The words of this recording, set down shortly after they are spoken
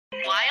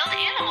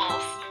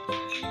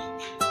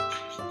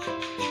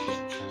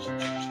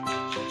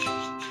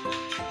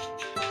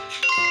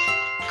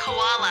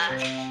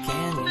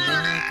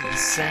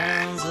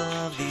sounds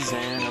of these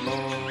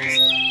animals?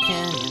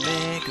 Can you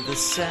make the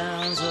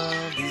sounds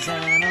of these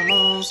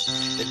animals?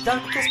 The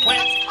duck goes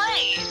quack,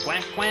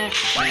 quack, quack,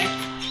 quack.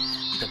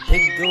 The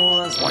pig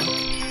goes oink,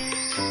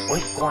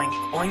 oink, oink,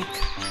 oink.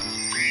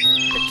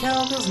 The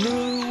cow goes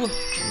moo,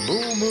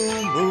 moo,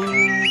 moo,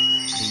 moo.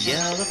 The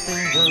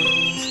elephant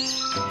goes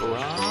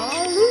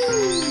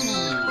braloo.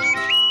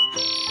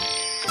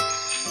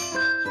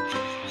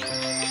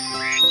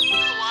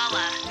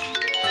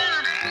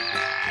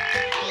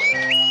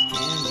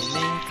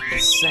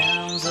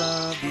 Sounds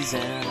of these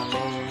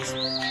animals.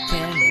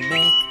 Can you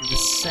make the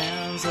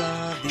sounds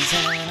of these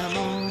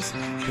animals?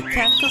 The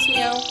cat goes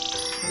meow,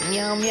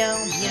 meow, meow,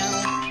 meow.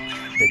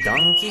 The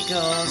donkey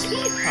goes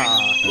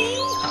hee-haw,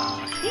 hee-haw,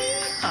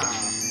 hee-haw.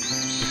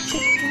 The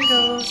chicken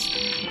goes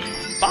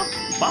bok,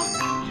 bok.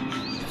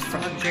 The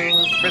frog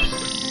goes ribbit,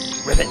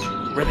 ribbit,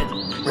 ribbit,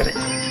 ribbit.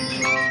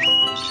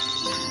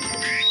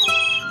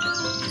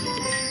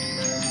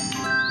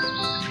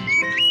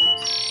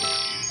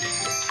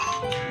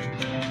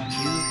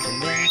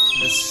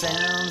 The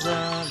sounds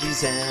of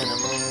these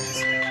animals.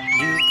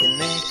 You can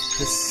make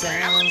the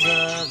sounds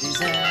of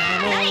these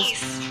animals.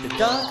 The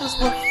dog goes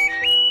woof,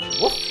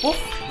 woof, woof,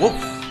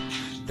 woof.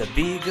 The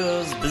bee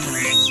goes bzz,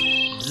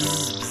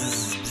 bzz,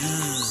 bzz,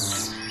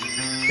 bzz.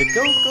 The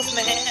goat goes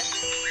meh,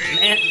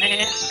 meh,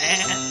 meh,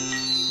 meh.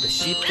 The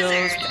sheep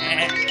goes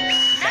meh,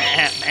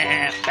 meh,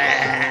 meh,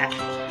 meh.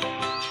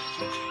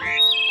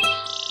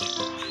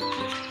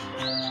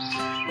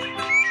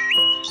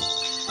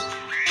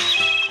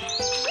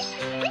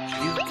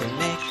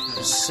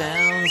 The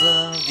sounds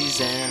of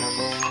these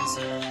animals.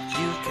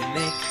 You can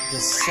make the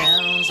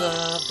sounds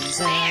of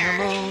these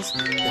animals.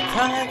 The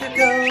tiger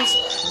goes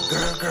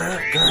grr, grr,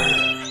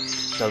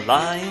 grr. The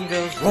lion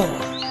goes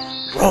roar,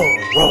 roar,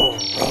 roar,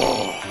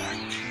 roar.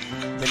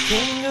 The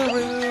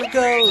kangaroo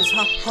goes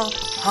hop, hop,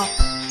 hop.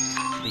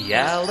 The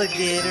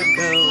alligator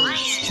goes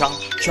chomp,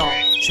 chomp,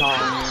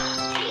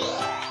 chomp.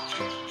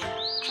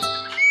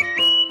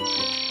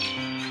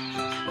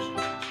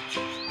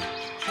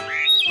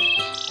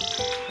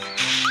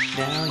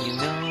 Now you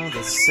know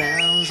the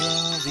sounds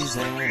of these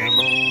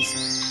animals.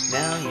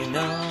 Now you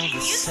know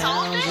the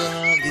sounds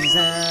of these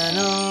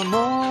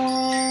animals.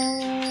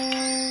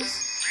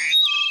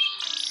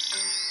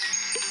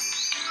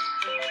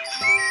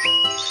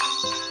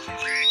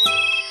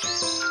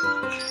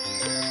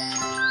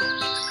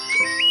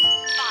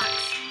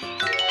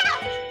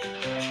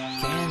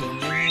 Can you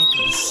make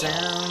the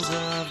sounds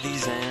of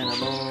these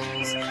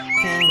animals?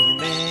 Can you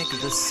make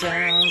the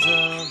sounds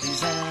of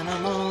these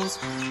animals?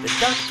 The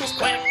duck goes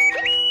quack,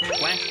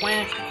 quack,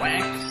 quack,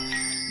 quack.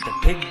 The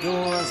pig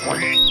goes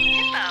oink,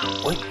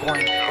 oink,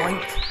 oink,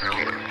 oink.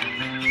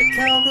 The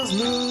cow goes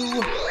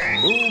moo,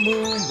 moo,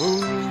 moo,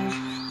 moo.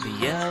 The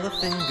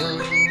elephant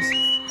goes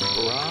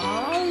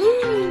braloo.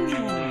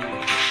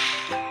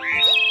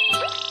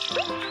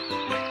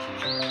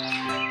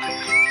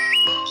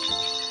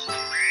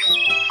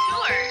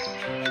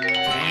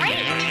 Can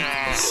you make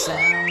the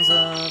sounds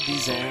of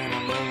these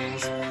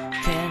animals?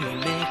 Can you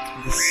make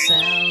the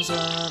sounds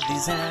of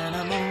these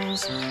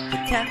animals? The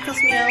cat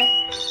goes meow,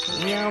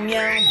 meow,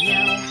 meow,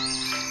 meow.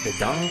 The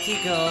donkey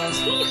goes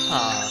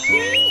hee-haw,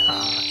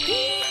 hee-haw,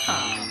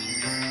 hee-haw.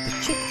 The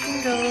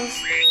chicken goes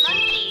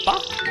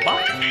bok,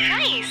 bok.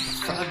 The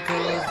frog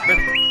goes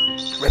ribbit,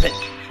 ribbit,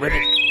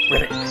 ribbit,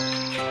 ribbit.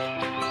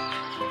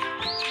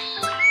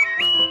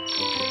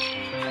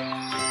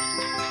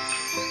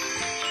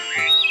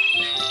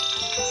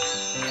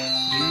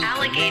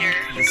 Alligator.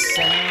 The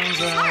sounds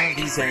of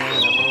these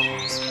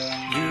animals.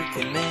 You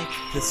can make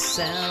the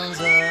sounds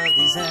of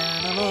these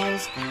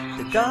animals.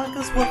 The dog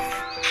goes woof,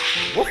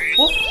 woof,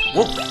 woof,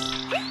 woof.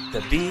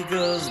 The bee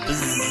goes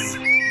bzz,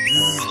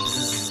 bzz,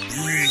 bzz,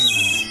 bzz.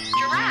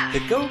 Giraffe. The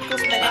goat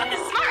goes meh,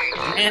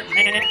 Smart. meh,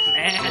 meh,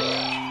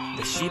 meh.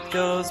 The sheep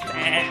goes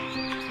meh,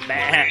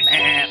 meh,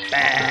 meh,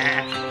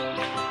 meh.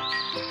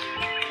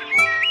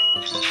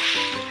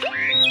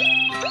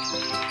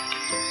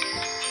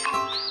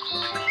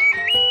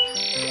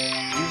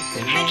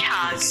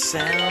 The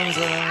sounds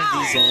of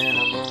these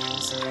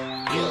animals.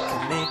 You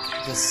can make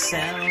the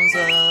sounds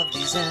of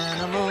these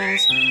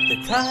animals. The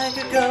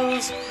tiger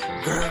goes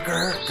grr,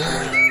 grr,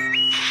 grr.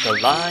 The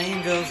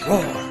lion goes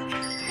roar,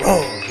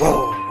 roar,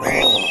 roar,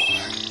 roar.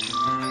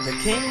 The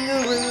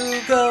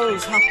kangaroo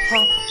goes hop,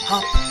 hop,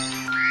 hop.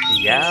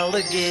 The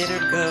alligator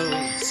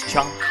goes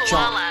chomp,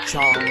 chomp,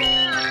 chomp.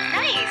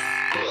 Nice.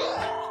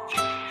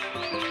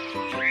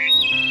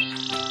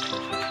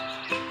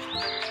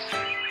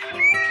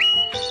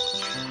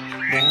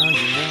 Now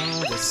you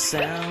know the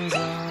sounds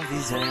of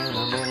these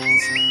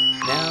animals.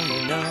 Now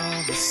you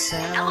know the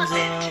sounds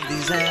of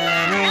these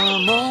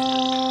animals.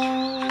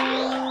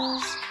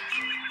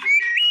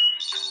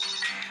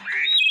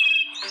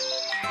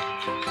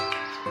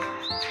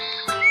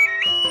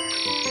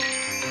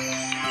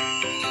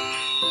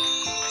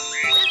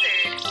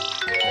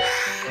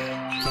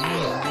 Can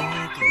you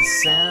make the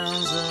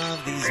sounds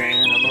of these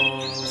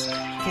animals?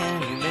 Can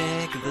you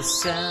make the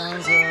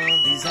sounds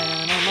of these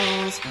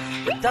animals?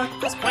 The duck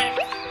goes quack,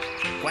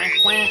 Quack,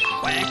 quack,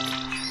 quack.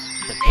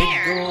 The pig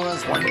Bear.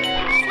 goes oink,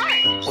 Smart.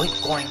 oink,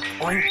 oink,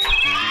 oink.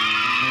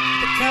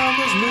 The cow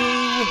goes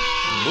moo,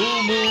 moo,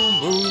 moo,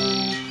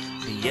 moo.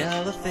 The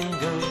elephant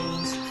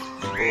goes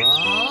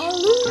blah,